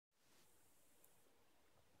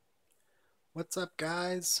What's up,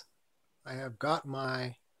 guys? I have got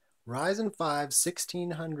my Ryzen 5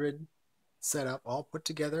 1600 setup all put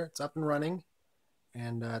together. It's up and running,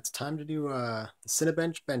 and it's time to do the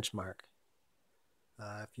Cinebench benchmark.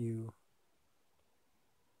 If you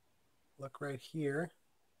look right here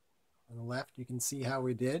on the left, you can see how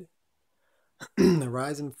we did. The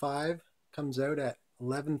Ryzen 5 comes out at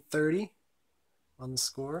 1130 on the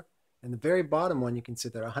score, and the very bottom one you can see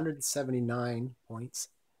there 179 points.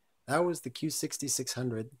 That was the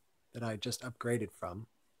Q6600 that I just upgraded from.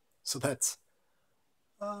 So that's,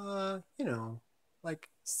 like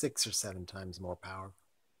 6 or 7 times more power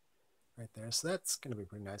right there. So that's going to be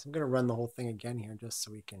pretty nice. I'm going to run the whole thing again here just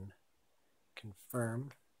so we can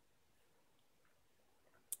confirm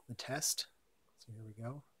the test. So here we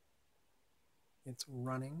go. It's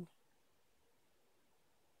running.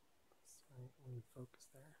 So let me focus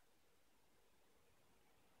there.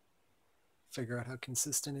 Figure out how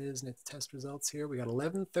consistent it is in its test results here. We got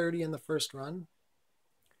 1130 in the first run.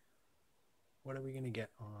 What are we going to get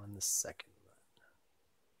on the second run?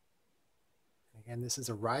 And again, this is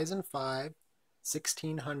a Ryzen 5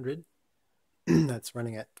 1600 that's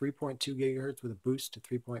running at 3.2 gigahertz with a boost to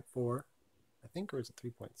 3.4, I think, or is it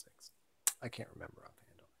 3.6? I can't remember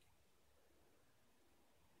offhand.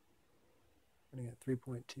 Running at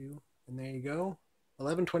 3.2, and there you go.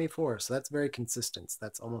 1124, so that's very consistent.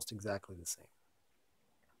 That's almost exactly the same.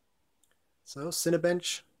 So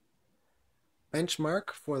Cinebench benchmark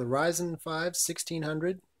for the Ryzen 5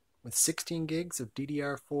 1600 with 16 gigs of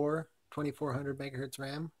DDR4 2400 megahertz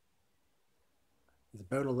RAM is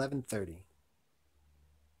about 1130.